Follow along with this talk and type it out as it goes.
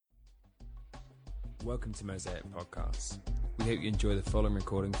Welcome to Mosaic Podcasts. We hope you enjoy the following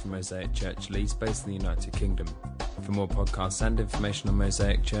recording from Mosaic Church Leeds, based in the United Kingdom. For more podcasts and information on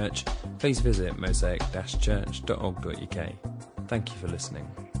Mosaic Church, please visit mosaic-church.org.uk. Thank you for listening.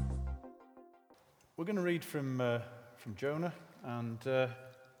 We're going to read from Jonah, and I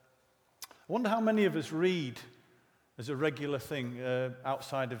wonder how many of us read as a regular thing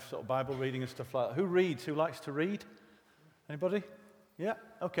outside of sort of Bible reading and stuff like that. Who reads? Who likes to read? Anybody? Yeah?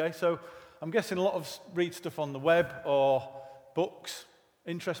 Okay, so I'm guessing a lot of us read stuff on the web or books,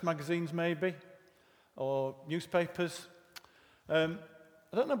 interest magazines maybe, or newspapers. I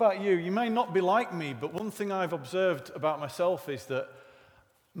don't know about you, you may not be like me, but one thing I've observed about myself is that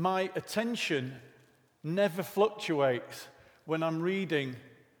my attention never fluctuates when I'm reading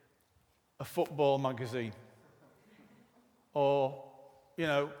a football magazine or, you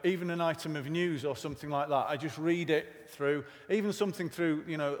know, even an item of news or something like that. I just read it through, even something through,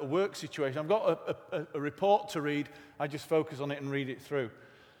 you know, a work situation. I've got a report to read, I just focus on it and read it through.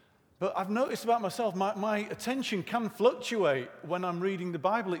 But I've noticed about myself, my attention can fluctuate when I'm reading the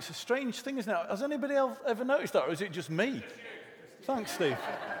Bible. It's a strange thing, isn't it? Has anybody else ever noticed that, or is it just me? Thanks, Steve.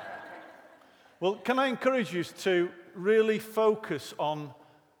 Well, can I encourage you to really focus on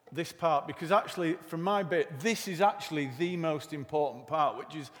this part, because actually, from my bit, this is actually the most important part,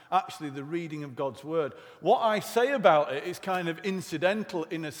 which is actually the reading of God's Word. What I say about it is kind of incidental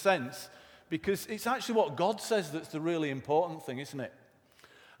in a sense, because it's actually what God says that's the really important thing, isn't it?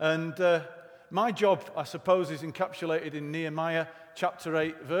 And my job, I suppose, is encapsulated in Nehemiah chapter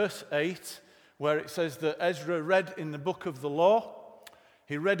 8, verse 8, where it says that Ezra read in the book of the law.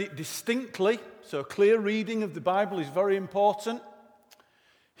 He read it distinctly, so clear reading of the Bible is very important.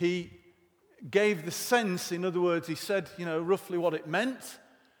 He gave the sense, in other words, he said, you know, roughly what it meant,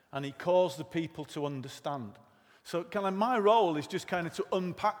 and he caused the people to understand. So kind of my role is just kind of to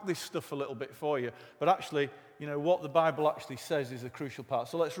unpack this stuff a little bit for you, but actually, you know, what the Bible actually says is a crucial part.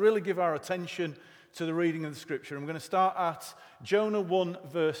 So let's really give our attention to the reading of the Scripture. I'm going to start at Jonah 1,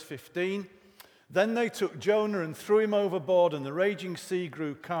 verse 15. Then they took Jonah and threw him overboard, and the raging sea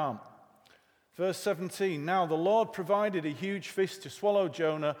grew calm. Verse 17, now the Lord provided a huge fish to swallow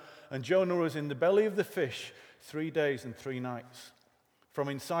Jonah, and Jonah was in the belly of the fish 3 days and 3 nights. From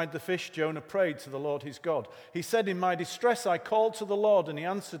inside the fish, Jonah prayed to the Lord his God. He said, in my distress I called to the Lord, and he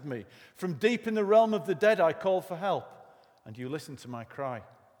answered me. From deep in the realm of the dead I called for help, and you listened to my cry.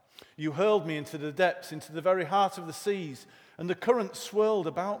 You hurled me into the depths, into the very heart of the seas, and the current swirled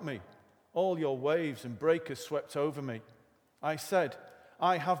about me. All your waves and breakers swept over me. I said,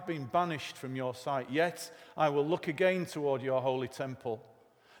 I have been banished from your sight, yet I will look again toward your holy temple.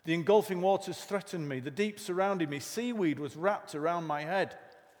 The engulfing waters threatened me, the deep surrounded me, seaweed was wrapped around my head.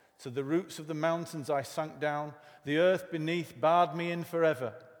 To the roots of the mountains I sank down, the earth beneath barred me in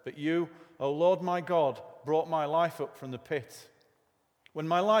forever. But you, O Lord my God, brought my life up from the pit. When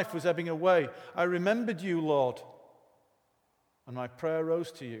my life was ebbing away, I remembered you, Lord, and my prayer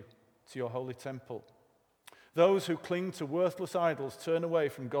rose to you, to your holy temple. Those who cling to worthless idols turn away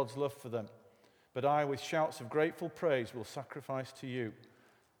from God's love for them. But I, with shouts of grateful praise, will sacrifice to you.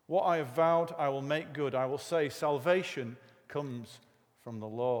 What I have vowed, I will make good. I will say, salvation comes from the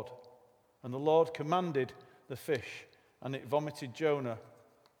Lord. And the Lord commanded the fish, and it vomited Jonah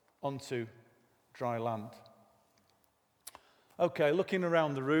onto dry land. Okay, looking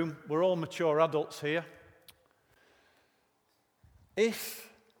around the room, we're all mature adults here. If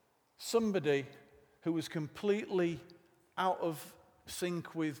somebody who was completely out of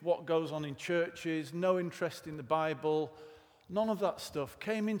sync with what goes on in churches, no interest in the Bible, none of that stuff,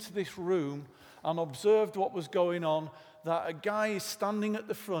 came into this room and observed what was going on, that a guy is standing at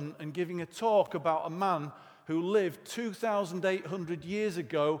the front and giving a talk about a man who lived 2,800 years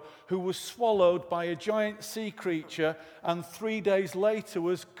ago, who was swallowed by a giant sea creature and 3 days later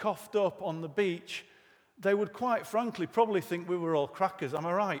was coughed up on the beach, they would quite frankly probably think we were all crackers. Am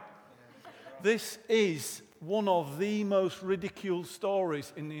I right? This is one of the most ridiculed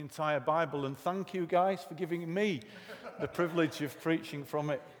stories in the entire Bible, and thank you guys for giving me the privilege of preaching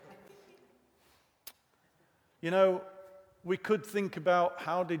from it. You know, we could think about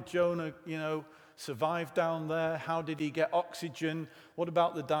how did Jonah, survive down there? How did he get oxygen? What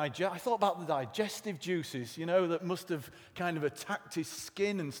about I thought about the digestive juices, that must have kind of attacked his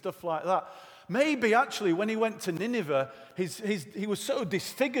skin and stuff like that. Maybe actually when he went to Nineveh, he was so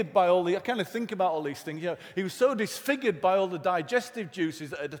disfigured by I kind of think about all these things, he was so disfigured by all the digestive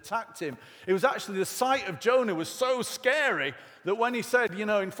juices that had attacked him. It was actually the sight of Jonah was so scary that when he said,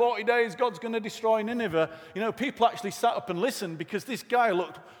 in 40 days God's going to destroy Nineveh, people actually sat up and listened because this guy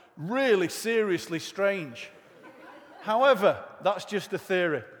looked really seriously strange. However, that's just a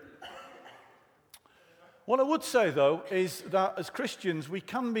theory. What I would say, though, is that as Christians, we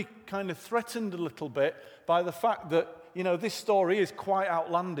can be kind of threatened a little bit by the fact that, this story is quite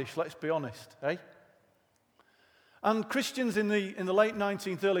outlandish, let's be honest, eh? And Christians in the late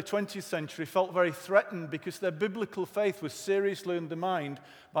 19th, early 20th century felt very threatened because their biblical faith was seriously undermined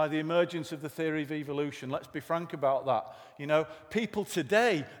by the emergence of the theory of evolution. Let's be frank about that. People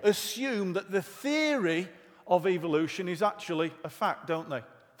today assume that the theory of evolution is actually a fact, don't they,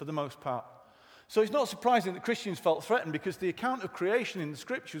 for the most part? So it's not surprising that Christians felt threatened because the account of creation in the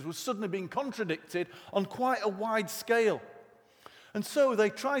Scriptures was suddenly being contradicted on quite a wide scale. And so they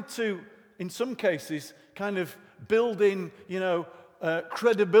tried to, in some cases, kind of build in,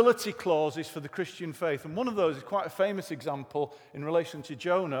 credibility clauses for the Christian faith. And one of those is quite a famous example in relation to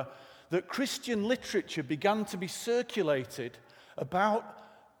Jonah, that Christian literature began to be circulated about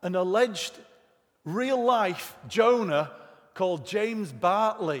an alleged real-life Jonah called James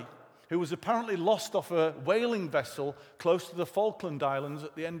Bartley, who was apparently lost off a whaling vessel close to the Falkland Islands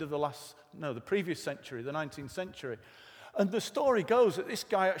at the end of the previous century, the 19th century. And the story goes that this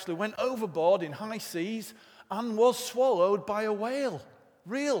guy actually went overboard in high seas and was swallowed by a whale.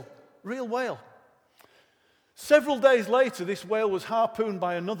 Real whale. Several days later, this whale was harpooned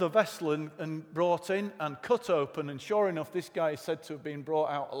by another vessel and brought in and cut open. And sure enough, this guy is said to have been brought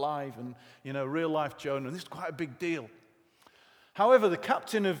out alive and, real-life Jonah. And this is quite a big deal. However, the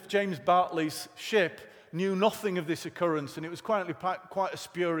captain of James Bartley's ship knew nothing of this occurrence, and it was quite a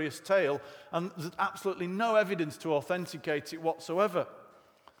spurious tale, and there's absolutely no evidence to authenticate it whatsoever.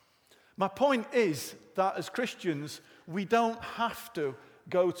 My point is that as Christians, we don't have to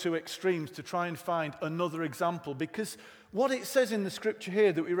go to extremes to try and find another example, because what it says in the scripture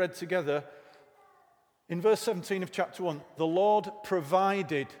here that we read together, in verse 17 of chapter 1, the Lord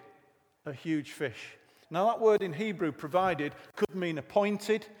provided a huge fish. Now that word in Hebrew, provided, could mean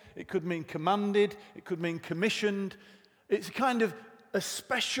appointed, it could mean commanded, it could mean commissioned. It's kind of a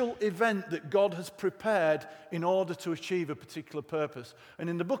special event that God has prepared in order to achieve a particular purpose. And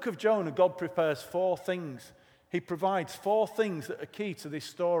in the book of Jonah, God prepares 4 things. He provides 4 things that are key to this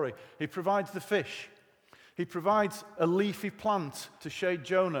story. He provides the fish. He provides a leafy plant to shade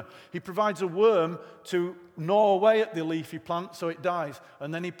Jonah. He provides a worm to gnaw away at the leafy plant so it dies.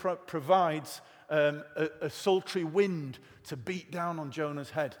 And then he provides a sultry wind to beat down on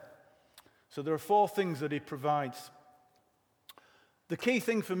Jonah's head. So there are 4 things that he provides. The key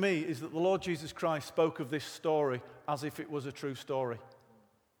thing for me is that the Lord Jesus Christ spoke of this story as if it was a true story.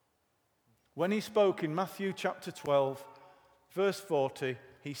 When he spoke in Matthew chapter 12, verse 40,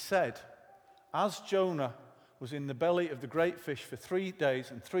 he said, as Jonah was in the belly of the great fish for 3 days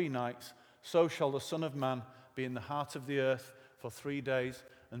and 3 nights, so shall the Son of Man be in the heart of the earth for 3 days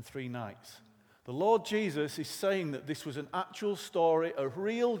and 3 nights. The Lord Jesus is saying that this was an actual story, a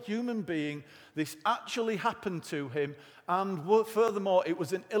real human being. This actually happened to him, and furthermore, it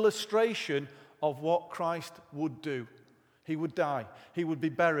was an illustration of what Christ would do. He would die, he would be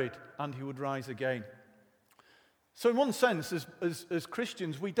buried, and he would rise again. So in one sense, as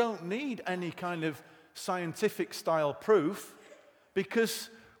Christians, we don't need any kind of scientific style proof,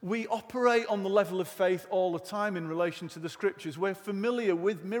 because we operate on the level of faith all the time in relation to the Scriptures. We're familiar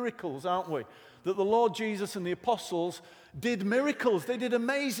with miracles, aren't we? That the Lord Jesus and the apostles did miracles. They did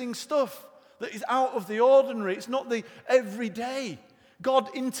amazing stuff that is out of the ordinary. It's not the everyday. God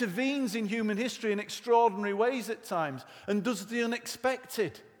intervenes in human history in extraordinary ways at times and does the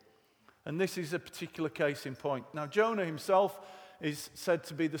unexpected. And this is a particular case in point. Now, Jonah himself is said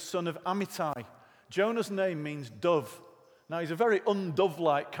to be the son of Amittai. Jonah's name means dove. Now, he's a very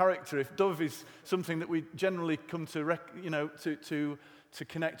undove-like character. If dove is something that we generally come to, to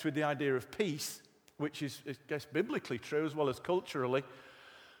connect with the idea of peace, which is, I guess, biblically true as well as culturally.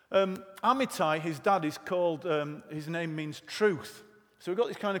 Amittai, his dad, is called, his name means truth. So we've got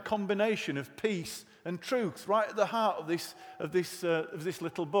this kind of combination of peace and truth right at the heart of this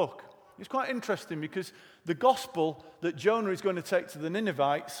little book. It's quite interesting because the gospel that Jonah is going to take to the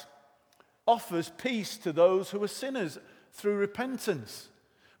Ninevites offers peace to those who are sinners through repentance.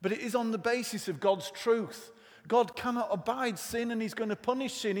 But it is on the basis of God's truth. God cannot abide sin, and he's going to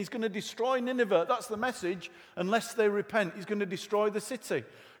punish sin. He's going to destroy Nineveh. That's the message. Unless they repent, he's going to destroy the city.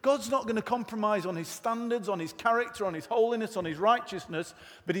 God's not going to compromise on his standards, on his character, on his holiness, on his righteousness,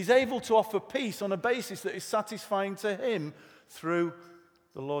 but he's able to offer peace on a basis that is satisfying to him through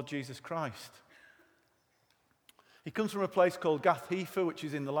the Lord Jesus Christ. He comes from a place called Gath-Hepher, which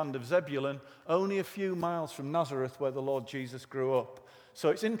is in the land of Zebulun, only a few miles from Nazareth, where the Lord Jesus grew up. So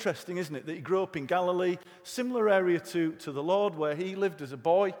it's interesting, isn't it, that he grew up in Galilee, similar area to the Lord, where he lived as a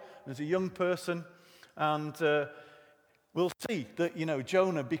boy, as a young person. And we'll see that,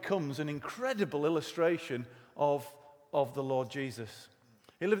 Jonah becomes an incredible illustration of the Lord Jesus.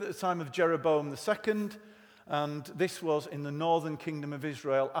 He lived at the time of Jeroboam II, and this was in the northern kingdom of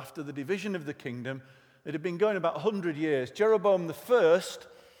Israel after the division of the kingdom. It had been going about 100 years. Jeroboam I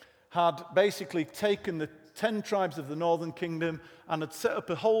had basically taken the 10 tribes of the northern kingdom and had set up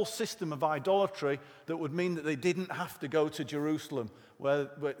a whole system of idolatry that would mean that they didn't have to go to Jerusalem,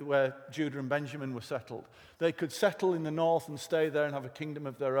 where Judah and Benjamin were settled. They could settle in the north and stay there and have a kingdom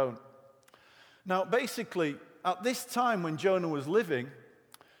of their own. Now, basically, at this time when Jonah was living,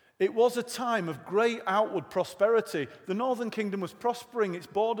 it was a time of great outward prosperity. The northern kingdom was prospering, its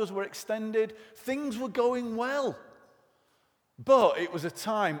borders were extended, things were going well. But it was a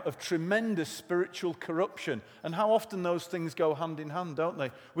time of tremendous spiritual corruption. And how often those things go hand in hand, don't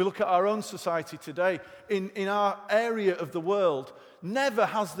they? We look at our own society today. In our area of the world, never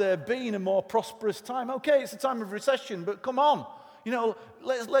has there been a more prosperous time. Okay, it's a time of recession, but come on.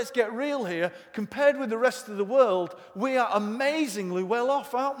 Let's get real here. Compared with the rest of the world, we are amazingly well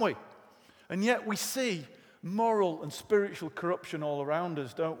off, aren't we? And yet we see moral and spiritual corruption all around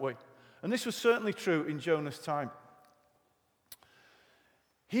us, don't we? And this was certainly true in Jonah's time.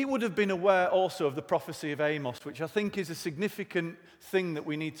 He would have been aware also of the prophecy of Amos, which I think is a significant thing that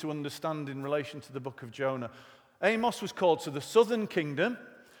we need to understand in relation to the book of Jonah. Amos was called to the southern kingdom.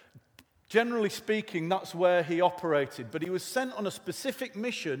 Generally speaking, that's where he operated. But he was sent on a specific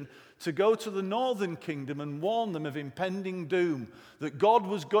mission to go to the northern kingdom and warn them of impending doom, that God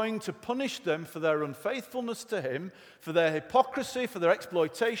was going to punish them for their unfaithfulness to him, for their hypocrisy, for their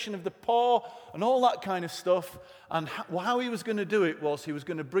exploitation of the poor, and all that kind of stuff. And how he was going to do it was he was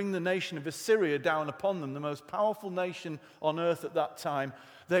going to bring the nation of Assyria down upon them, the most powerful nation on earth at that time.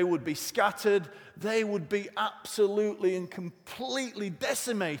 They would be scattered. They would be absolutely and completely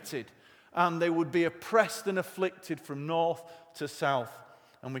decimated. And they would be oppressed and afflicted from north to south.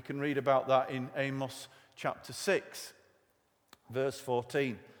 And we can read about that in Amos chapter 6, verse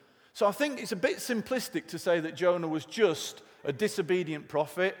 14. So I think it's a bit simplistic to say that Jonah was just a disobedient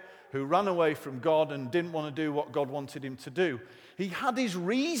prophet who ran away from God and didn't want to do what God wanted him to do. He had his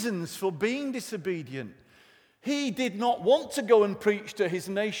reasons for being disobedient. He did not want to go and preach to his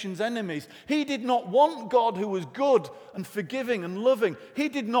nation's enemies. He did not want God, who was good and forgiving and loving. He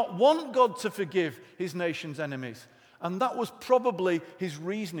did not want God to forgive his nation's enemies. And that was probably his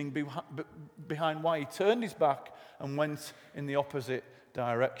reasoning behind why he turned his back and went in the opposite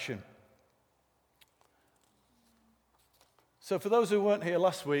direction. So for those who weren't here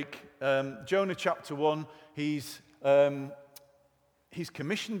last week, Jonah chapter 1, he's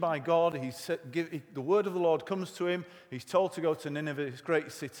commissioned by God. The word of the Lord comes to him. He's told to go to Nineveh, this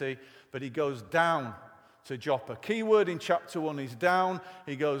great city, but he goes down to Joppa. Key word in chapter 1 is down.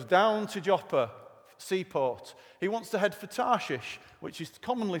 He goes down to Joppa, seaport. He wants to head for Tarshish, which is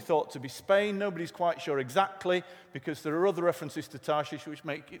commonly thought to be Spain. Nobody's quite sure exactly, because there are other references to Tarshish which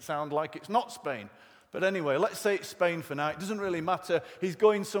make it sound like it's not Spain. But anyway, let's say it's Spain for now. It doesn't really matter. He's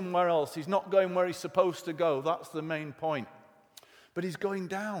going somewhere else. He's not going where he's supposed to go. That's the main point. But he's going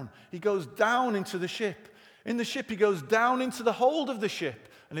down. He goes down into the ship. In the ship, he goes down into the hold of the ship.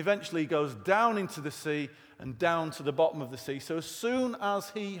 And eventually he goes down into the sea and down to the bottom of the sea. So as soon as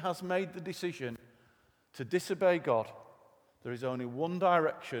he has made the decision to disobey God, there is only one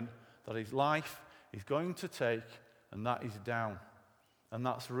direction that his life is going to take, and that is down. And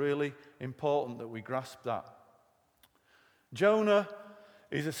that's really important that we grasp that. Jonah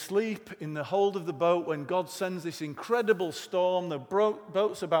is asleep in the hold of the boat when God sends this incredible storm. The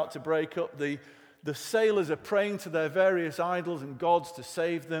boat's about to break up. The sailors are praying to their various idols and gods to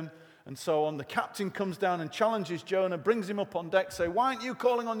save them, and so on. The captain comes down and challenges Jonah, brings him up on deck, say, "Why aren't you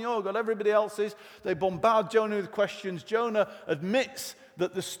calling on your God? Everybody else is." They bombard Jonah with questions. Jonah admits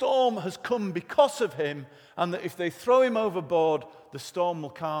that the storm has come because of him, and that if they throw him overboard, the storm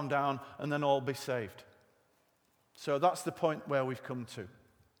will calm down and then all be saved. So that's the point where we've come to.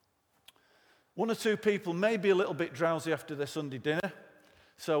 One or two people may be a little bit drowsy after their Sunday dinner,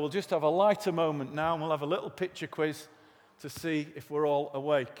 so we'll just have a lighter moment now, and we'll have a little picture quiz to see if we're all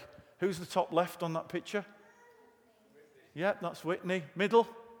awake. Who's the top left on that picture? Yeah, that's Whitney. Middle?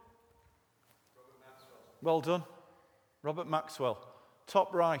 Robert Maxwell. Well done. Robert Maxwell.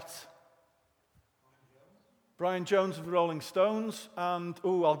 Top right? Brian Jones of the Rolling Stones. And,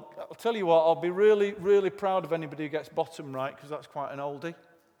 I'll tell you what, I'll be really, really proud of anybody who gets bottom right, because that's quite an oldie.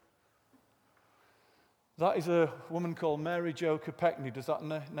 That is a woman called Mary Jo Kopechne. Does that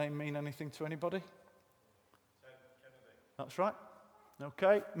name mean anything to anybody? Kennedy. That's right.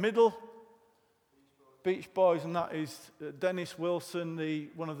 Okay. Middle? Beach Boys, and that is Dennis Wilson,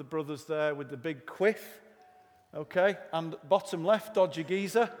 one of the brothers there with the big quiff. Okay, and bottom left, dodgy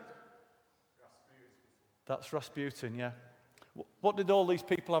geezer. That's Rasputin, yeah. What did all these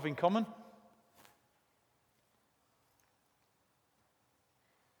people have in common?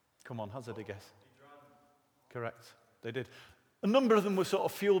 Come on, hazard a guess. Correct, they did. A number of them were sort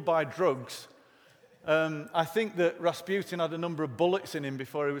of fueled by drugs. I think that Rasputin had a number of bullets in him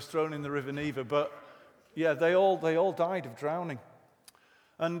before he was thrown in the River Neva, but yeah, they all died of drowning.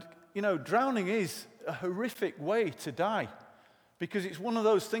 And, you know, drowning is a horrific way to die, because it's one of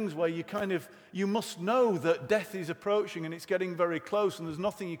those things where you must know that death is approaching and it's getting very close and there's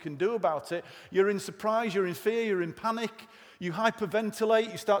nothing you can do about it. You're in surprise, you're in fear, you're in panic, you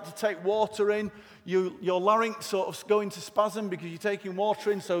hyperventilate, you start to take water in, your larynx sort of go into spasm because you're taking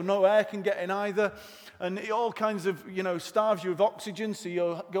water in so no air can get in either. And it all kinds of, starves you of oxygen, so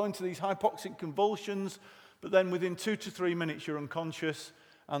you're going to these hypoxic convulsions, but then within 2 to 3 minutes you're unconscious,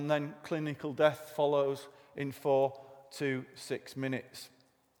 and then clinical death follows in 4 to 6 minutes.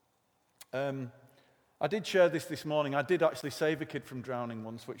 I did share this morning. I did actually save a kid from drowning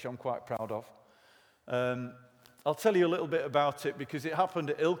once, which I'm quite proud of. I'll tell you a little bit about it because it happened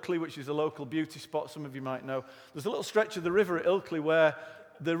at Ilkley, which is a local beauty spot some of you might know. There's a little stretch of the river at Ilkley where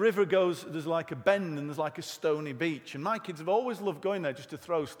the river goes, there's like a bend and there's like a stony beach. And my kids have always loved going there just to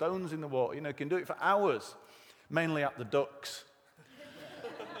throw stones in the water. Can do it for hours, mainly at the ducks.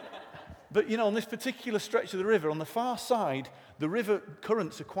 But, on this particular stretch of the river, on the far side, the river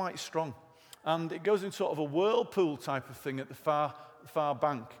currents are quite strong. And it goes in sort of a whirlpool type of thing at the far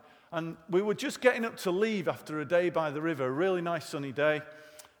bank. And we were just getting up to leave after a day by the river, a really nice sunny day.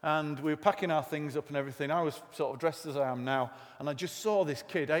 And we were packing our things up and everything. I was sort of dressed as I am now. And I just saw this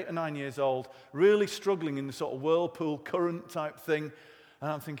kid, 8 or 9 years old, really struggling in the sort of whirlpool current type thing. And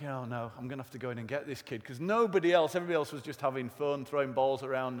I'm thinking, oh no, I'm going to have to go in and get this kid. Because everybody else was just having fun, throwing balls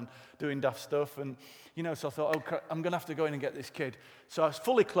around and doing daft stuff. And, so I thought, oh, I'm going to have to go in and get this kid. So I was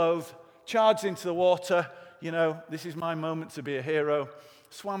fully clothed, charged into the water. This is my moment to be a hero.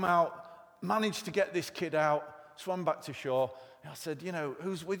 Swam out, managed to get this kid out, swam back to shore. And I said,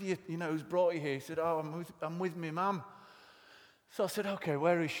 who's with you? Who's brought you here? He said, oh, I'm with me mum. So I said, okay,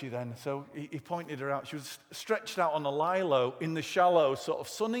 where is she then? So he pointed her out. She was stretched out on a lilo in the shallow, sort of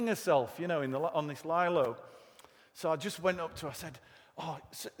sunning herself, on this lilo. So I just went up to her. I said, oh,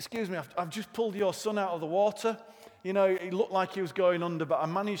 excuse me, I've just pulled your son out of the water. He looked like he was going under, but I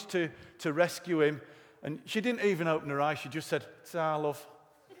managed to rescue him. And she didn't even open her eyes. She just said, "Ta, love."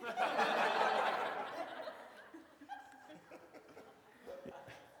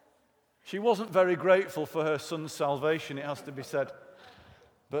 She wasn't very grateful for her son's salvation, it has to be said.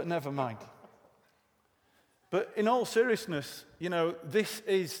 But never mind. But in all seriousness, this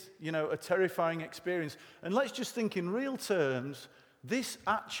is, a terrifying experience. And let's just think in real terms, this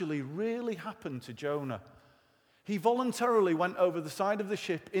actually really happened to Jonah. He voluntarily went over the side of the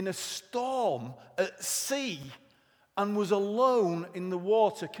ship in a storm at sea and was alone in the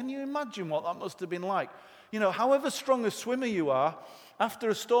water. Can you imagine what that must have been like? However strong a swimmer you are, after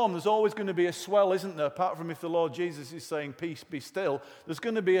a storm, there's always going to be a swell, isn't there? Apart from if the Lord Jesus is saying, peace, be still, there's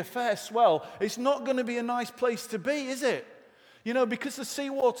going to be a fair swell. It's not going to be a nice place to be, is it? Because the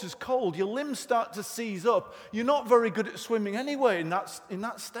seawater's cold, your limbs start to seize up. You're not very good at swimming anyway in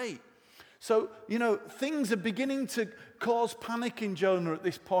that state. So, things are beginning to cause panic in Jonah at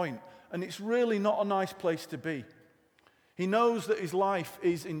this point, and it's really not a nice place to be. He knows that his life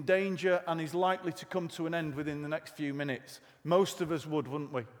is in danger and is likely to come to an end within the next few minutes. Most of us would,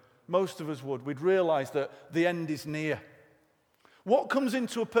 wouldn't we? Most of us would. We'd realize that the end is near. What comes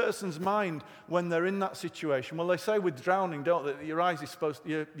into a person's mind when they're in that situation? Well, they say with drowning, don't they, that your life's supposed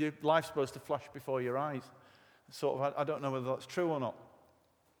to flash before your eyes. I don't know whether that's true or not.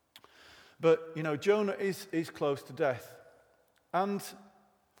 But, Jonah is close to death. And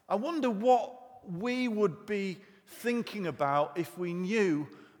I wonder what we would be thinking about if we knew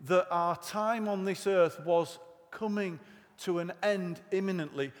that our time on this earth was coming to an end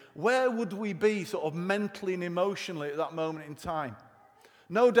imminently. Where would we be sort of mentally and emotionally at that moment in time?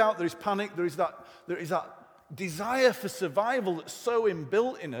 No doubt there is panic, there is that desire for survival that's so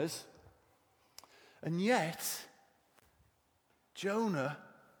inbuilt in us. And yet, Jonah,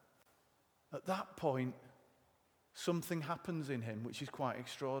 at that point, something happens in him which is quite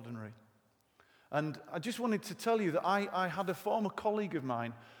extraordinary. And I just wanted to tell you that I had a former colleague of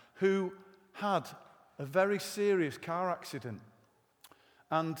mine who had a very serious car accident.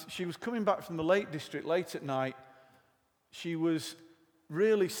 And she was coming back from the Lake District late at night. She was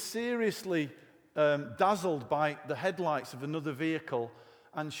really seriously dazzled by the headlights of another vehicle,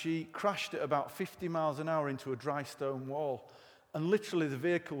 and she crashed at about 50 miles an hour into a dry stone wall. And literally the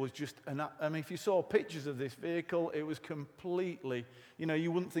vehicle was just, if you saw pictures of this vehicle, it was completely,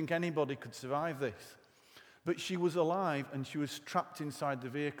 you wouldn't think anybody could survive this. But she was alive and she was trapped inside the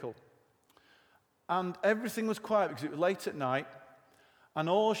vehicle. And everything was quiet because it was late at night, and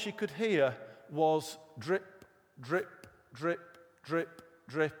all she could hear was drip, drip, drip, drip,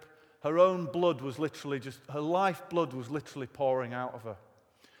 drip. Her own blood was literally her life blood was literally pouring out of her.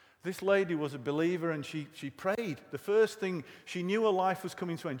 This lady was a believer and she prayed. The first thing, she knew her life was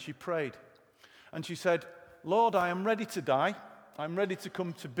coming to an end. She prayed. And she said, Lord, I am ready to die. I'm ready to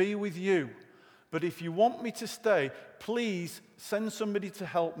come to be with you. But if you want me to stay, please send somebody to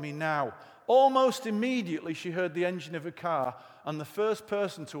help me now. Almost immediately, she heard the engine of a car, and the first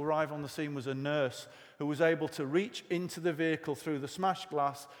person to arrive on the scene was a nurse who was able to reach into the vehicle through the smashed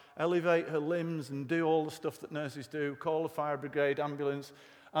glass, elevate her limbs and do all the stuff that nurses do, call the fire brigade, ambulance.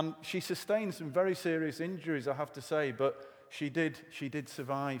 And she sustained some very serious injuries, I have to say, but she did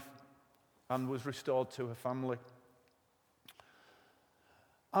survive and was restored to her family.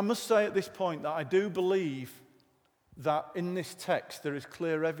 I must say at this point that I do believe that in this text there is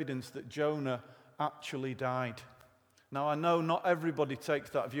clear evidence that Jonah actually died. Now, I know not everybody takes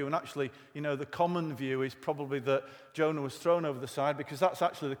that view, and actually, the common view is probably that Jonah was thrown over the side, because that's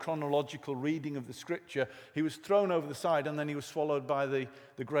actually the chronological reading of the scripture. He was thrown over the side, and then he was swallowed by the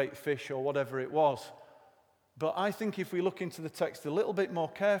great fish or whatever it was. But I think if we look into the text a little bit more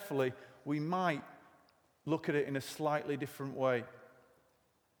carefully, we might look at it in a slightly different way.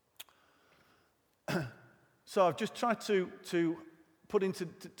 So I've just tried to put into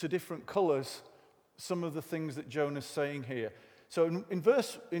different colors some of the things that Jonah's saying here. So in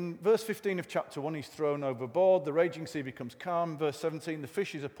verse 15 of chapter 1, he's thrown overboard. The raging sea becomes calm. Verse 17, the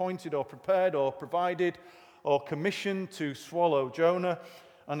fish is appointed or prepared or provided or commissioned to swallow Jonah.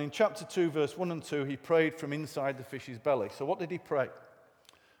 And in chapter 2, verse 1 and 2, he prayed from inside the fish's belly. So what did he pray? It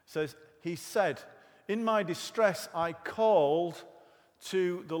says, he said, in my distress I called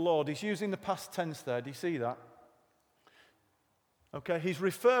to the Lord. He's using the past tense there. Do you see that? Okay, he's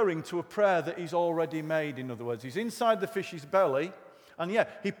referring to a prayer that he's already made, in other words. He's inside the fish's belly, and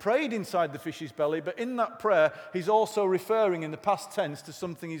he prayed inside the fish's belly, but in that prayer, he's also referring in the past tense to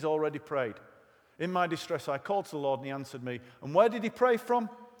something he's already prayed. In my distress, I called to the Lord, and he answered me. And where did he pray from?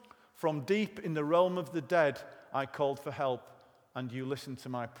 From deep in the realm of the dead, I called for help, and you listened to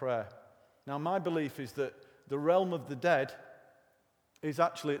my prayer. Now, my belief is that the realm of the dead is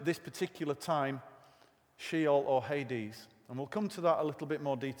actually, at this particular time, Sheol or Hades. And we'll come to that a little bit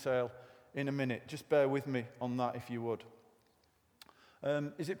more detail in a minute. Just bear with me on that if you would.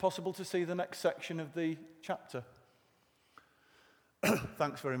 Is it possible to see the next section of the chapter?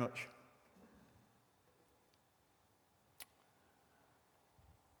 Thanks very much.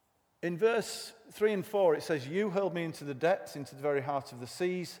 In verse 3 and 4 it says, you hurled me into the depths, into the very heart of the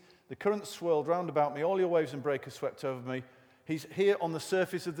seas. The currents swirled round about me. All your waves and breakers swept over me. He's here on the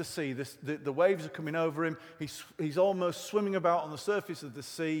surface of the sea. The waves are coming over him. He's almost swimming about on the surface of the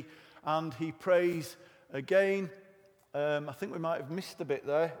sea. And he prays again. I think we might have missed a bit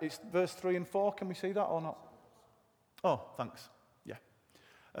there. It's verse 3 and 4. Can we see that or not? Oh, thanks. Yeah.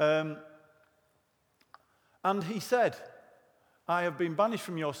 And he said, I have been banished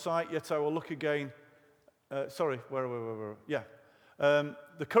from your sight, yet I will look again. Where? Yeah.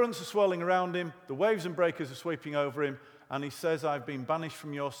 The currents are swirling around him. The waves and breakers are sweeping over him. And he says, I've been banished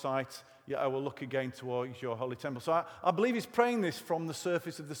from your sight, yet I will look again towards your holy temple. So I believe he's praying this from the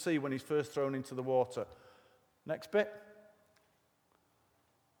surface of the sea when he's first thrown into the water. Next bit.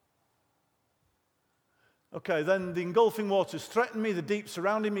 Okay, then the engulfing waters threatened me, the deep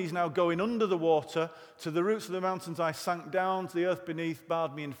surrounded me. He's now going under the water. To the roots of the mountains I sank down, to the earth beneath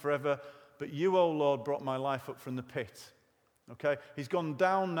barred me in forever. But you, O Lord, brought my life up from the pit. Okay, he's gone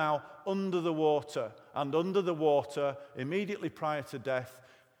down now under the water, and under the water, immediately prior to death,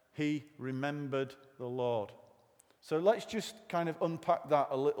 he remembered the Lord. So let's just kind of unpack that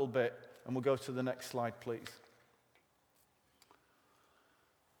a little bit, and we'll go to the next slide, please.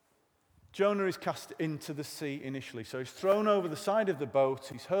 Jonah is cast into the sea initially. So he's thrown over the side of the boat,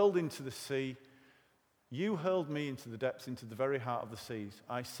 he's hurled into the sea. You hurled me into the depths, into the very heart of the seas.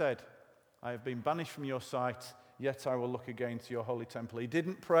 I said, I have been banished from your sight, yet I will look again to your holy temple. He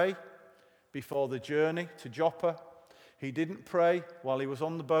didn't pray before the journey to Joppa. He didn't pray while he was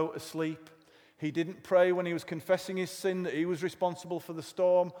on the boat asleep. He didn't pray when he was confessing his sin that he was responsible for the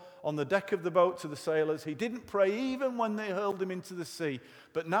storm on the deck of the boat to the sailors. He didn't pray even when they hurled him into the sea.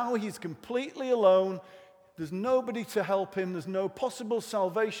 But now he's completely alone. There's nobody to help him. There's no possible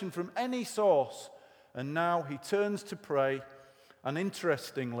salvation from any source. And now he turns to pray. And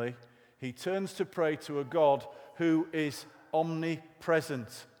interestingly, he turns to pray to a God who is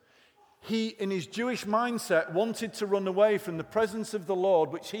omnipresent. He, in his Jewish mindset, wanted to run away from the presence of the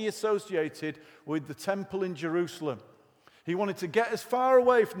Lord, which he associated with the temple in Jerusalem. He wanted to get as far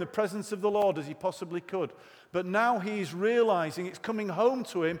away from the presence of the Lord as he possibly could. But now he's realizing, it's coming home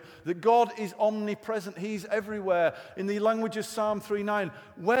to him, that God is omnipresent. He's everywhere. In the language of Psalm 3:9,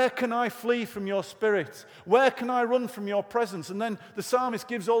 where can I flee from your spirit? Where can I run from your presence? And then the psalmist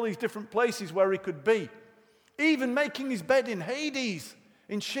gives all these different places where he could be. Even making his bed in Hades,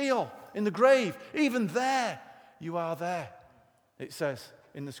 in Sheol, in the grave. Even there, you are there, it says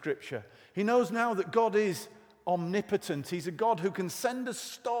in the scripture. He knows now that God is omnipotent. He's a God who can send a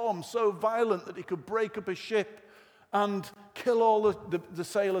storm so violent that he could break up a ship and kill all the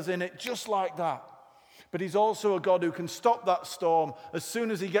sailors in it just like that. But he's also a God who can stop that storm as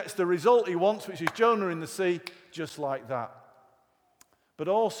soon as he gets the result he wants, which is Jonah in the sea, just like that. But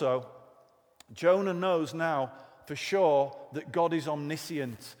also, Jonah knows now for sure that God is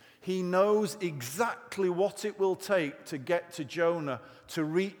omniscient. He knows exactly what it will take to get to Jonah, to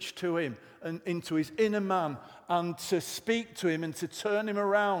reach to him and into his inner man and to speak to him and to turn him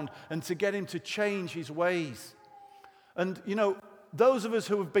around and to get him to change his ways. And, you know, those of us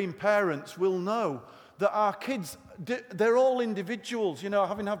who have been parents will know that our kids, they're all individuals. You know,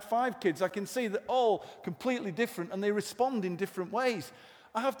 having had 5 kids, I can see they're all completely different and they respond in different ways.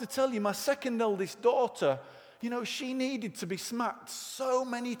 I have to tell you, my second eldest daughter, you know, she needed to be smacked so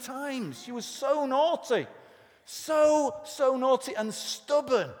many times. She was so naughty. So naughty and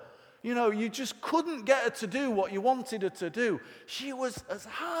stubborn. You know, you just couldn't get her to do what you wanted her to do. She was as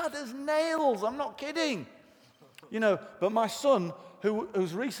hard as nails. I'm not kidding. You know, but my son,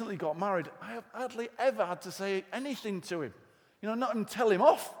 who's recently got married, I have hardly ever had to say anything to him. You know, not even tell him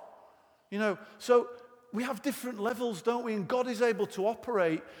off. You know, so we have different levels, don't we? And God is able to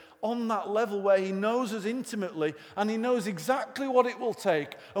operate on that level where he knows us intimately and he knows exactly what it will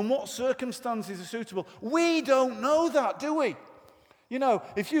take and what circumstances are suitable. We don't know that, do we? You know,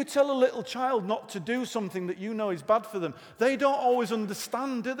 if you tell a little child not to do something that you know is bad for them, they don't always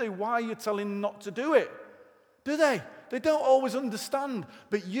understand, do they, why you're telling them not to do it? Do they? They don't always understand.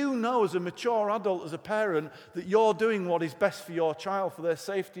 But you know as a mature adult, as a parent, that you're doing what is best for your child, for their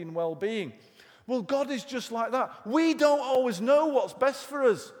safety and well-being. Well, God is just like that. We don't always know what's best for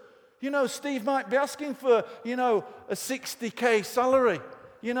us. You know, Steve might be asking for, you know, a 60k salary,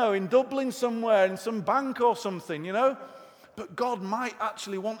 you know, in Dublin somewhere, in some bank or something, you know. But God might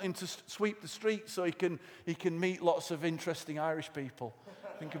actually want him to sweep the streets so he can meet lots of interesting Irish people.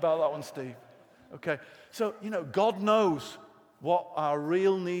 Think about that one, Steve. Okay, so, you know, God knows what our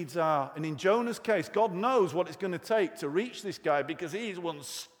real needs are. And in Jonah's case, God knows what it's going to take to reach this guy because he's one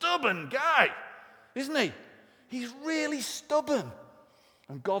stubborn guy, isn't he? He's really stubborn.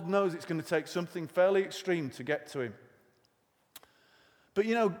 And God knows it's going to take something fairly extreme to get to him. But,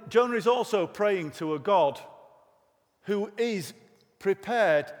 you know, Jonah is also praying to a God who is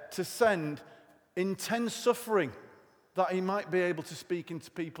prepared to send intense suffering that he might be able to speak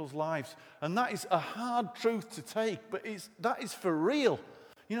into people's lives. And that is a hard truth to take, but that is for real.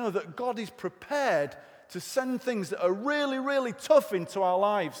 You know, that God is prepared to send things that are really, really tough into our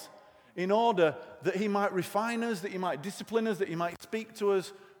lives in order that he might refine us, that he might discipline us, that he might speak to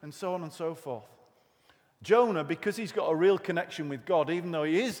us, and so on and so forth. Jonah, because he's got a real connection with God, even though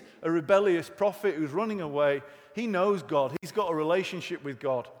he is a rebellious prophet who's running away, he knows God. He's got a relationship with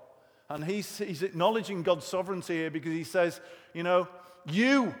God. And he's acknowledging God's sovereignty here because he says, you know,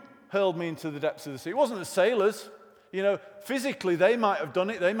 you hurled me into the depths of the sea. It wasn't the sailors. You know, physically they might have done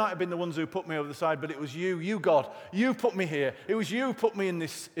it. They might have been the ones who put me over the side, but it was you God. You put me here. It was you who put me in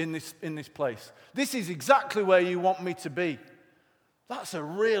this place. This is exactly where you want me to be. That's a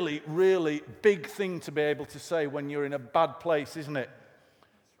really, really big thing to be able to say when you're in a bad place, isn't it?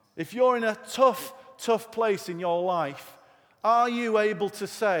 If you're in a tough place in your life, are you able to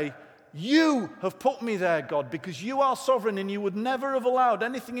say, you have put me there, God, because you are sovereign and you would never have allowed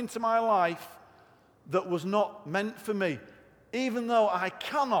anything into my life that was not meant for me. Even though I've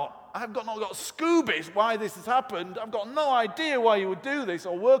not got scoobies why this has happened. I've got no idea why you would do this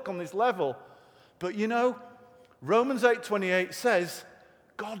or work on this level. But you know, Romans 8:28 says,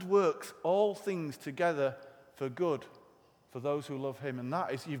 God works all things together for good for those who love him. And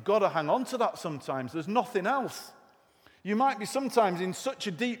that is, you've got to hang on to that sometimes. There's nothing else. You might be sometimes in such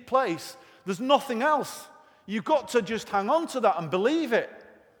a deep place, there's nothing else. You've got to just hang on to that and believe it.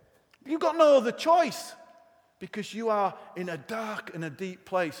 You've got no other choice because you are in a dark and a deep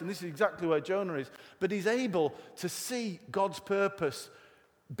place. And this is exactly where Jonah is. But he's able to see God's purpose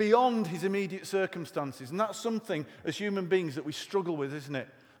beyond his immediate circumstances. And that's something as human beings that we struggle with, isn't it?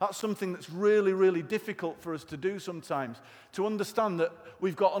 That's something that's really, really difficult for us to do sometimes. To understand that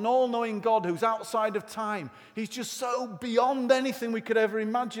we've got an all-knowing God who's outside of time. He's just so beyond anything we could ever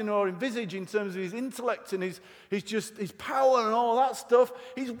imagine or envisage in terms of his intellect and his power and all that stuff.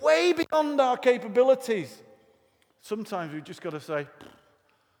 He's way beyond our capabilities. Sometimes we've just got to say,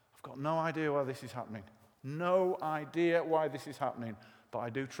 I've got no idea why this is happening. No idea why this is happening. But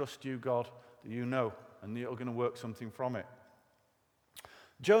I do trust you, God, that you know, and you're going to work something from it.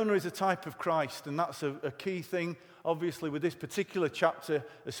 Jonah is a type of Christ, and that's a key thing, obviously, with this particular chapter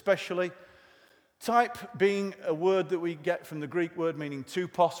especially. Type being a word that we get from the Greek word meaning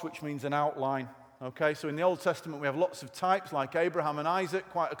tupos, which means an outline. Okay, so in the Old Testament we have lots of types like Abraham and Isaac,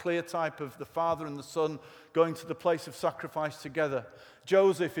 quite a clear type of the father and the son going to the place of sacrifice together.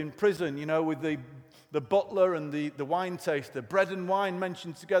 Joseph in prison, with the butler and the wine taster, bread and wine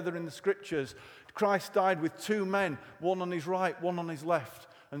mentioned together in the scriptures. Christ died with two men, one on his right, one on his left,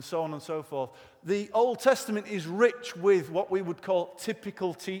 and so on and so forth. The Old Testament is rich with what we would call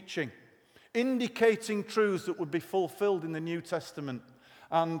typical teaching, indicating truths that would be fulfilled in the New Testament.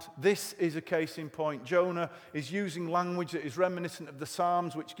 And this is a case in point. Jonah is using language that is reminiscent of the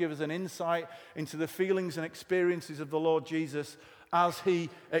Psalms, which give us an insight into the feelings and experiences of the Lord Jesus as he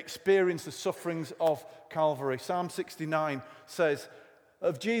experienced the sufferings of Calvary. Psalm 69 says,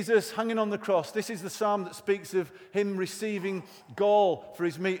 of Jesus hanging on the cross, this is the psalm that speaks of him receiving gall for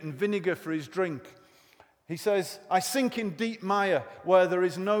his meat and vinegar for his drink. He says, I sink in deep mire where there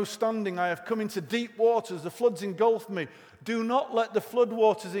is no standing. I have come into deep waters. The floods engulf me. Do not let the flood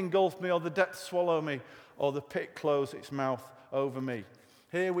waters engulf me, or the depths swallow me, or the pit close its mouth over me.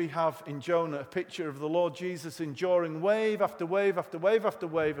 Here we have in Jonah a picture of the Lord Jesus enduring wave after wave after wave after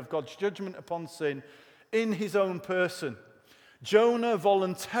wave of God's judgment upon sin in his own person. Jonah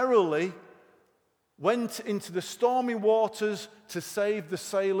voluntarily went into the stormy waters to save the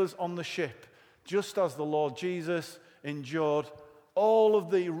sailors on the ship, just as the Lord Jesus endured all of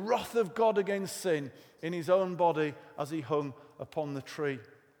the wrath of God against sin in his own body as he hung upon the tree.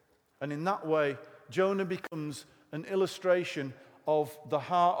 And in that way, Jonah becomes an illustration of the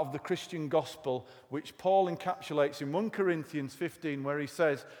heart of the Christian gospel, which Paul encapsulates in 1 Corinthians 15, where he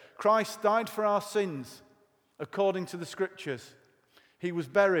says, Christ died for our sins according to the scriptures. He was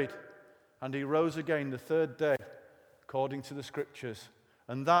buried, and he rose again the third day according to the scriptures.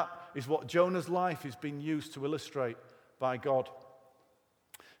 And that is what Jonah's life has been used to illustrate by God.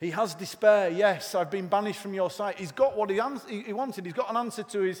 He has despair. Yes, I've been banished from your sight. He's got what he wanted. He's got an answer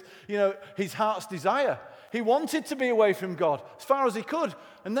to his heart's desire. He wanted to be away from God as far as he could.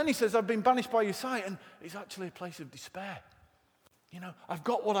 And then he says, I've been banished by your sight. And it's actually a place of despair. I've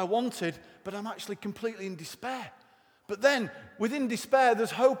got what I wanted, but I'm actually completely in despair. But then, within despair,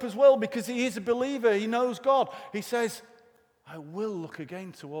 there's hope as well, because he is a believer. He knows God. He says, I will look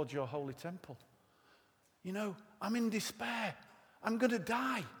again towards your holy temple. I'm in despair. I'm going to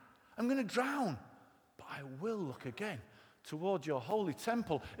die. I'm going to drown. But I will look again toward your holy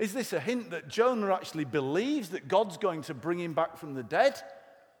temple. Is this a hint that Jonah actually believes that God's going to bring him back from the dead?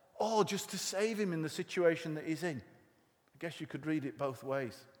 Or just to save him in the situation that he's in? I guess you could read it both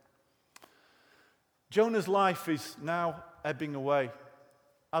ways. Jonah's life is now ebbing away.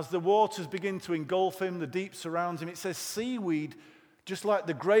 As the waters begin to engulf him, the deep surrounds him. It says seaweed, just like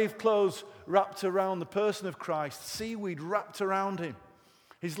the grave clothes wrapped around the person of Christ, seaweed wrapped around him.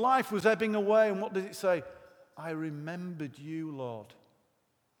 His life was ebbing away, and what does it say? I remembered you, Lord.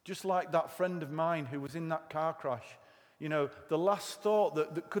 Just like that friend of mine who was in that car crash. The last thought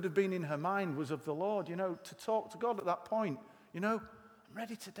that could have been in her mind was of the Lord, to talk to God at that point. I'm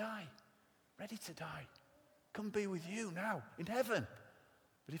ready to die. Ready to die. Come be with you now in heaven.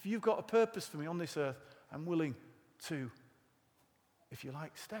 But if you've got a purpose for me on this earth, I'm willing to, if you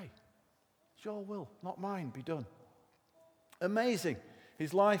like, stay. It's your will, not mine, be done. Amazing.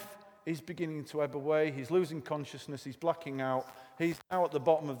 His life is beginning to ebb away. He's losing consciousness. He's blacking out. He's now at the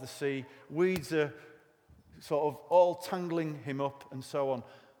bottom of the sea. Weeds are sort of all tangling him up and so on.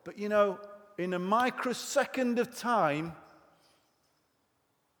 But in a microsecond of time,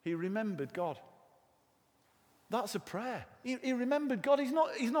 he remembered God. That's a prayer. He remembered God. He's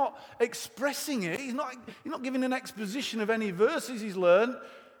not expressing it. He's not giving an exposition of any verses he's learned.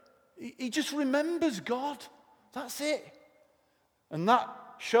 He just remembers God. That's it. And that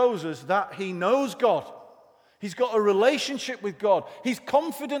shows us that he knows God. He's got a relationship with God. He's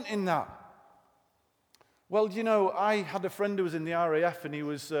confident in that. Well, I had a friend who was in the RAF, and he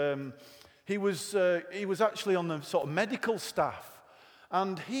was actually on the sort of medical staff.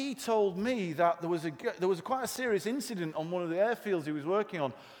 And he told me that there was quite a serious incident on one of the airfields he was working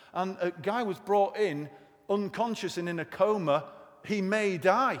on. And a guy was brought in unconscious and in a coma he may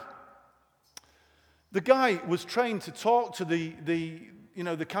die. The guy was trained to talk to the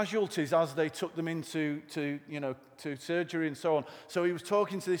casualties as they took them into to surgery and so on. So he was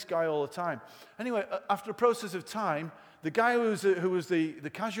talking to this guy all the time. Anyway, after a process of time, the guy who was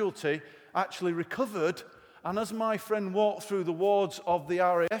the casualty actually recovered. And as my friend walked through the wards of the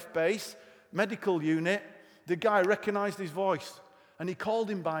RAF base medical unit, the guy recognized his voice and he called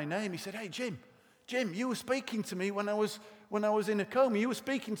him by name. He said, "Hey, Jim, you were speaking to me when I was in a coma. You were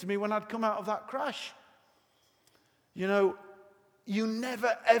speaking to me when I'd come out of that crash." You know, you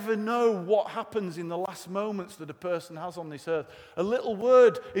never ever know what happens in the last moments that a person has on this earth. A little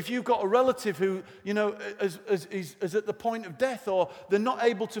word, if you've got a relative who, is at the point of death, or they're not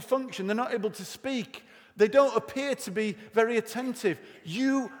able to function, they're not able to speak, they don't appear to be very attentive.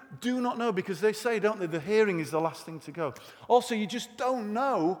 You do not know, because they say, don't they, the hearing is the last thing to go. Also, you just don't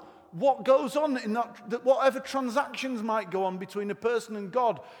know what goes on in that whatever transactions might go on between a person and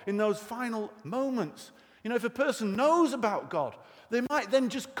God in those final moments. You know, if a person knows about God, they might then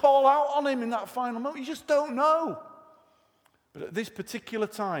just call out on him in that final moment. You just don't know. But at this particular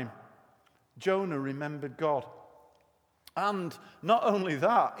time, Jonah remembered God. And not only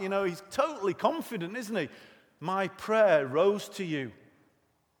that, he's totally confident, isn't he? My prayer rose to you.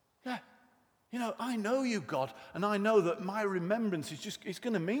 Yeah. I know you, God, and I know that my remembrance it's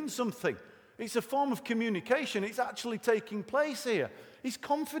going to mean something. It's a form of communication. It's actually taking place here. He's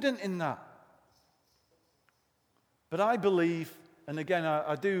confident in that. But I believe, and again,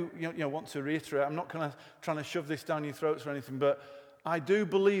 I do want to reiterate, I'm not trying to shove this down your throats or anything, but I do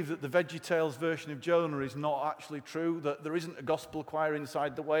believe that the VeggieTales version of Jonah is not actually true, that there isn't a gospel choir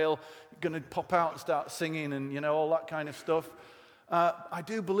inside the whale going to pop out and start singing and, all that kind of stuff. I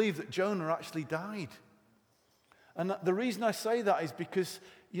do believe that Jonah actually died. And the reason I say that is because,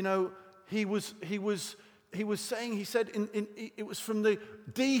 he said it was from the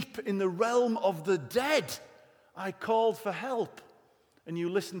deep in the realm of the dead I called for help, and you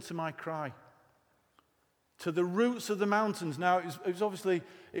listened to my cry. To the roots of the mountains. Now,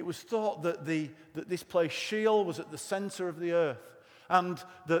 it was thought that this place, Sheol, was at the center of the earth, and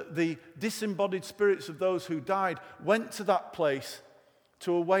that the disembodied spirits of those who died went to that place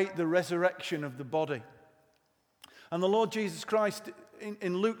to await the resurrection of the body. And the Lord Jesus Christ,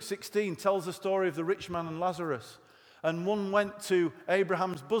 in Luke 16, tells the story of the rich man and Lazarus. And one went to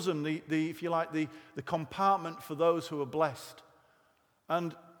Abraham's bosom, the compartment for those who are blessed.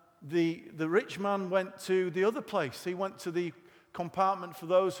 And the rich man went to the other place. He went to the compartment for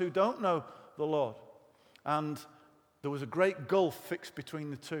those who don't know the Lord. And there was a great gulf fixed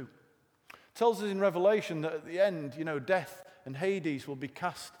between the two. It tells us in Revelation that at the end, death and Hades will be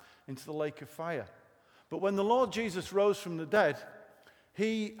cast into the lake of fire. But when the Lord Jesus rose from the dead,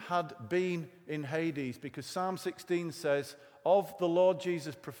 he had been in Hades, because Psalm 16 says, of the Lord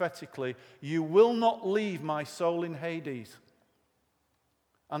Jesus prophetically, "You will not leave my soul in Hades."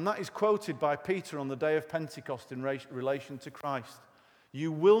 And that is quoted by Peter on the day of Pentecost in relation to Christ.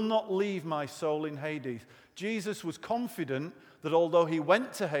 "You will not leave my soul in Hades." Jesus was confident that although he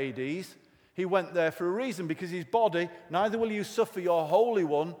went to Hades, he went there for a reason, because his body, "Neither will you suffer your Holy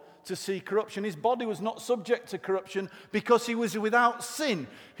One to see corruption." His body was not subject to corruption because he was without sin.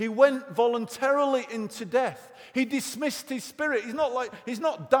 He went voluntarily into death. He dismissed his spirit. He's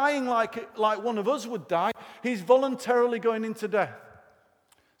not dying like one of us would die. He's voluntarily going into death.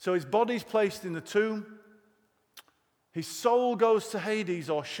 So his body's placed in the tomb. His soul goes to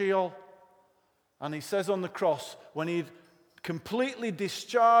Hades or Sheol. And he says on the cross, when he'd completely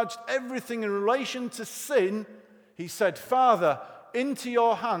discharged everything in relation to sin, he said, "Father, into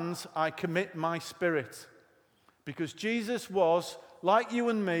your hands I commit my spirit." Because Jesus was, like you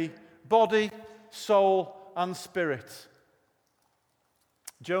and me, body, soul, and spirit.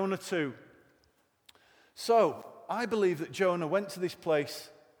 Jonah 2. So, I believe that Jonah went to this place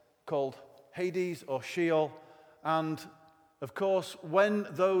called Hades or Sheol, and of course, when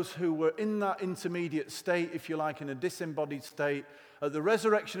those who were in that intermediate state, if you like, in a disembodied state, at the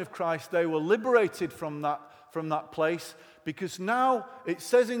resurrection of Christ, they were liberated from that place, because now it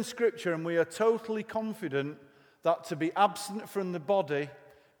says in Scripture, and we are totally confident, that to be absent from the body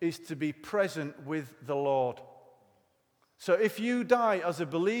is to be present with the Lord. So if you die as a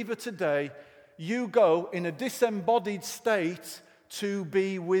believer today, you go in a disembodied state to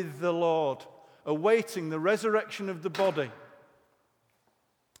be with the Lord, awaiting the resurrection of the body.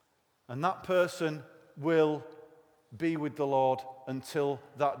 And that person will be with the Lord until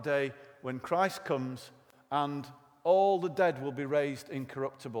that day when Christ comes and all the dead will be raised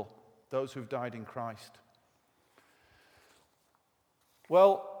incorruptible, those who've died in Christ.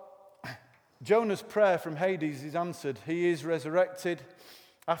 Well, Jonah's prayer from Hades is answered. He is resurrected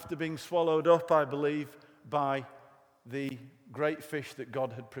after being swallowed up, I believe, by the great fish that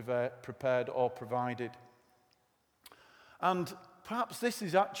God had prepared or provided. And perhaps this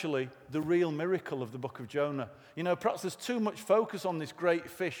is actually the real miracle of the book of Jonah. You know, perhaps there's too much focus on this great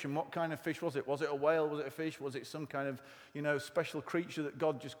fish, and what kind of fish was it? Was it a whale? Was it a fish? Was it some kind of, special creature that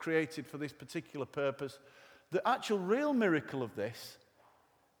God just created for this particular purpose? The actual real miracle of this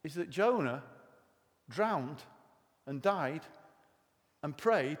is that Jonah drowned and died and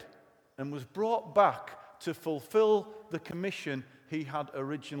prayed and was brought back to fulfill the commission he had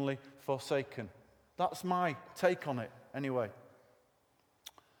originally forsaken. That's my take on it, anyway.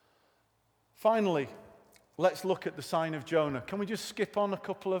 Finally, let's look at the sign of Jonah. Can we just skip on a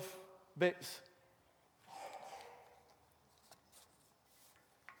couple of bits?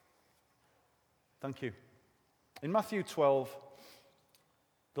 Thank you. In Matthew 12,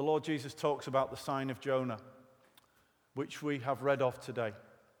 the Lord Jesus talks about the sign of Jonah, which we have read of today.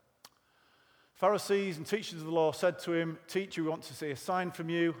 Pharisees and teachers of the law said to him, "Teacher, we want to see a sign from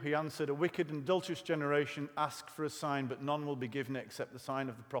you." He answered, "A wicked and adulterous generation asked for a sign, but none will be given it except the sign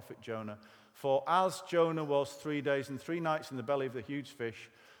of the prophet Jonah. For as Jonah was 3 days and 3 nights in the belly of the huge fish,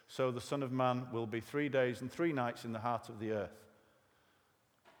 so the Son of Man will be 3 days and 3 nights in the heart of the earth."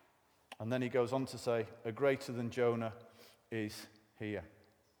 And then he goes on to say, "A greater than Jonah is here."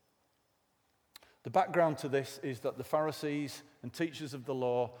 The background to this is that the Pharisees and teachers of the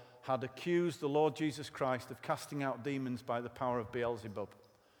law had accused the Lord Jesus Christ of casting out demons by the power of Beelzebub,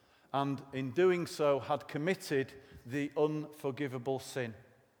 and in doing so had committed the unforgivable sin,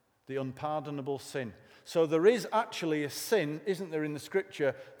 the unpardonable sin. So there is actually a sin, isn't there, in the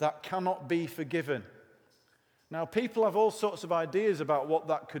Scripture that cannot be forgiven. Now, people have all sorts of ideas about what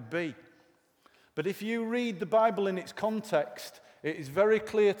that could be. But if you read the Bible in its context, it is very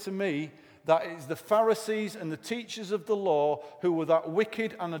clear to me that it is the Pharisees and the teachers of the law who were that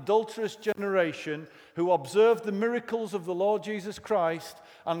wicked and adulterous generation who observed the miracles of the Lord Jesus Christ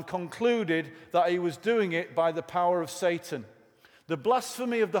and concluded that he was doing it by the power of Satan. The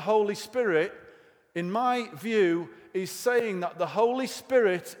blasphemy of the Holy Spirit, in my view, is saying that the Holy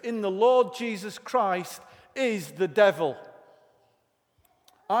Spirit in the Lord Jesus Christ is the devil.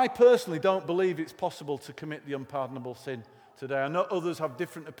 I personally don't believe it's possible to commit the unpardonable sin today. I know others have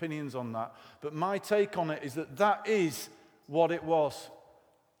different opinions on that, but my take on it is that that is what it was.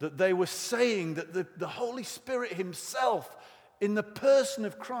 That they were saying that the Holy Spirit himself, in the person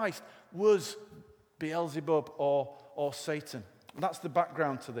of Christ, was Beelzebub or Satan. And that's the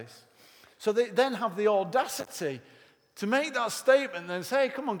background to this. So they then have the audacity to make that statement and then say,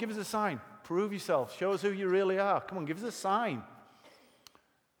 "Hey, come on, give us a sign. Prove yourself. Show us who you really are. Come on, give us a sign."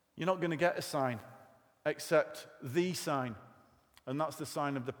 You're not going to get a sign except the sign. And that's the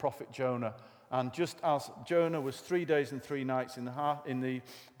sign of the prophet Jonah. And just as Jonah was 3 days and 3 nights in the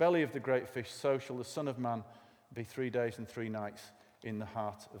belly of the great fish, so shall the Son of Man be 3 days and 3 nights in the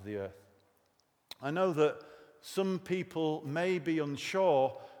heart of the earth. I know that some people may be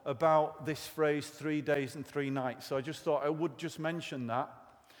unsure about this phrase, 3 days and 3 nights. So I just thought I would just mention that,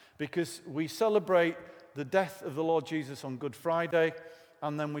 because we celebrate the death of the Lord Jesus on Good Friday,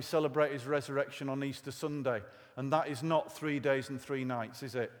 and then we celebrate his resurrection on Easter Sunday. And that is not 3 days and 3 nights,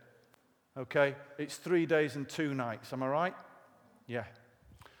 is it? Okay? It's 3 days and 2 nights. Am I right? Yeah.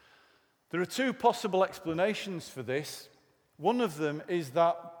 There are two possible explanations for this. One of them is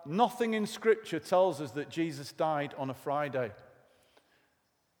that nothing in Scripture tells us that Jesus died on a Friday.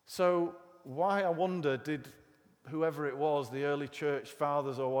 So why, I wonder, did whoever it was, the early church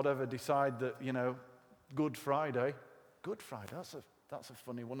fathers or whatever, decide that, Good Friday, that's a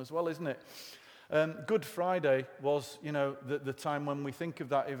funny one as well, isn't it? Good Friday was, the time when we think of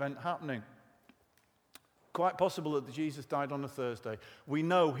that event happening. Quite possible that Jesus died on a Thursday. We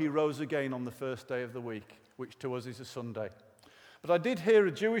know he rose again on the first day of the week, which to us is a Sunday. But I did hear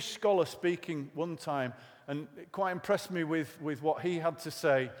a Jewish scholar speaking one time, and it quite impressed me with what he had to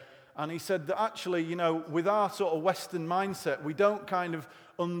say. And he said that actually, with our sort of Western mindset, we don't kind of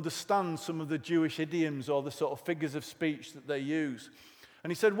understand some of the Jewish idioms or the sort of figures of speech that they use. And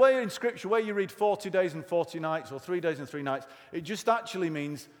he said, where in Scripture, where you read 40 days and 40 nights or 3 days and 3 nights, it just actually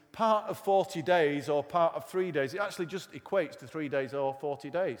means part of 40 days or part of 3 days. It actually just equates to 3 days or 40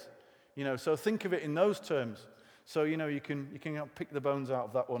 days. So think of it in those terms. So, you can pick the bones out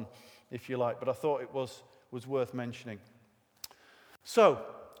of that one if you like. But I thought it was worth mentioning. So,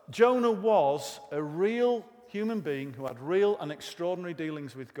 Jonah was a real human being who had real and extraordinary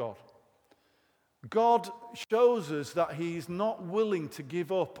dealings with God. God shows us that he's not willing to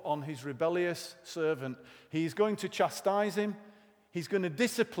give up on his rebellious servant. He's going to chastise him, he's going to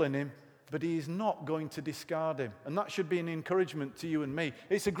discipline him, but he is not going to discard him. And that should be an encouragement to you and me.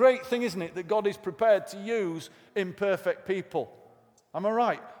 It's a great thing, isn't it, that God is prepared to use imperfect people. Am I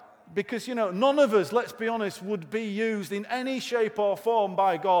right? Because, none of us, let's be honest, would be used in any shape or form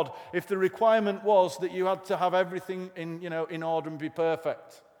by God if the requirement was that you had to have everything in order and be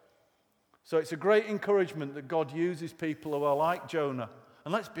perfect. So it's a great encouragement that God uses people who are like Jonah.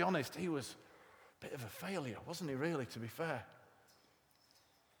 And let's be honest, he was a bit of a failure, wasn't he, really, to be fair?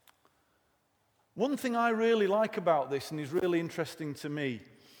 One thing I really like about this, and is really interesting to me,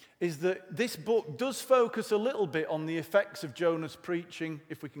 is that this book does focus a little bit on the effects of Jonah's preaching,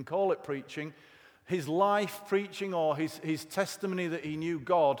 if we can call it preaching, his life preaching, or his testimony that he knew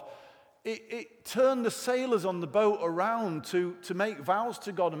God. It turned the sailors on the boat around to make vows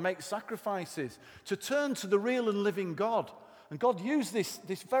to God and make sacrifices, to turn to the real and living God. And God used this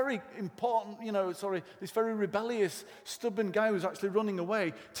very important, this very rebellious, stubborn guy who's actually running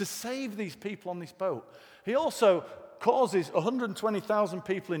away to save these people on this boat. He also causes 120,000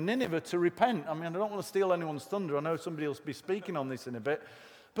 people in Nineveh to repent. I mean, I don't want to steal anyone's thunder. I know somebody else will be speaking on this in a bit.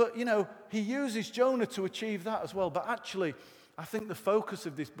 But, he uses Jonah to achieve that as well. But actually, I think the focus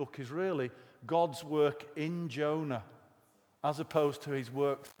of this book is really God's work in Jonah, as opposed to his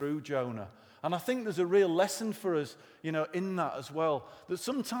work through Jonah. And I think there's a real lesson for us, in that as well. That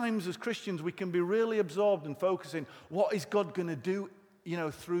sometimes as Christians we can be really absorbed and focusing, what is God going to do,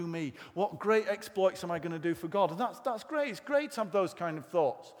 through me? What great exploits am I going to do for God? And that's great. It's great to have those kind of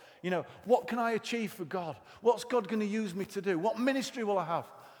thoughts. What can I achieve for God? What's God going to use me to do? What ministry will I have?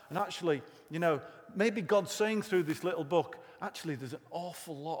 And actually, maybe God's saying through this little book, actually there's an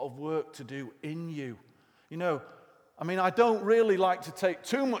awful lot of work to do in you. I don't really like to take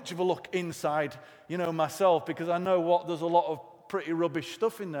too much of a look inside, myself, because I know there's a lot of pretty rubbish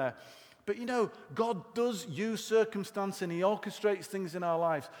stuff in there. But God does use circumstance and he orchestrates things in our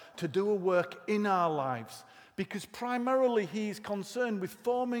lives to do a work in our lives, because primarily he's concerned with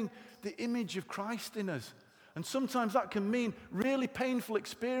forming the image of Christ in us. And sometimes that can mean really painful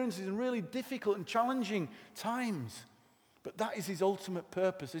experiences and really difficult and challenging times. But that is his ultimate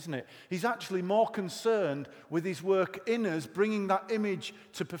purpose, isn't it? He's actually more concerned with his work in us, bringing that image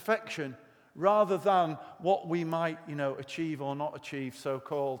to perfection, rather than what we might, achieve or not achieve,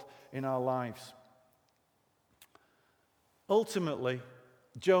 so-called, in our lives. Ultimately,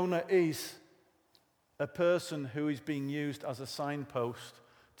 Jonah is a person who is being used as a signpost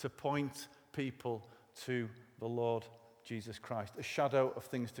to point people to the Lord Jesus Christ, a shadow of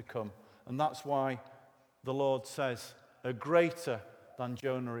things to come. And that's why the Lord says, a greater than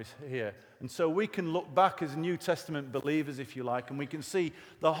Jonah is here. And so we can look back as New Testament believers, if you like, and we can see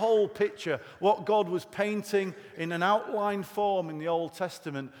the whole picture, what God was painting in an outline form in the Old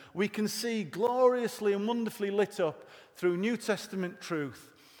Testament. We can see gloriously and wonderfully lit up through New Testament truth.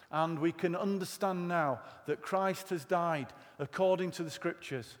 And we can understand now that Christ has died according to the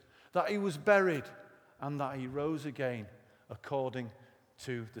Scriptures, that he was buried, and that he rose again according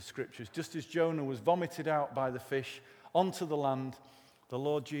to the Scriptures. Just as Jonah was vomited out by the fish onto the land, the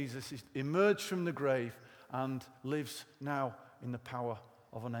Lord Jesus emerged from the grave and lives now in the power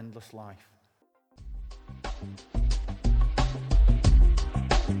of an endless life.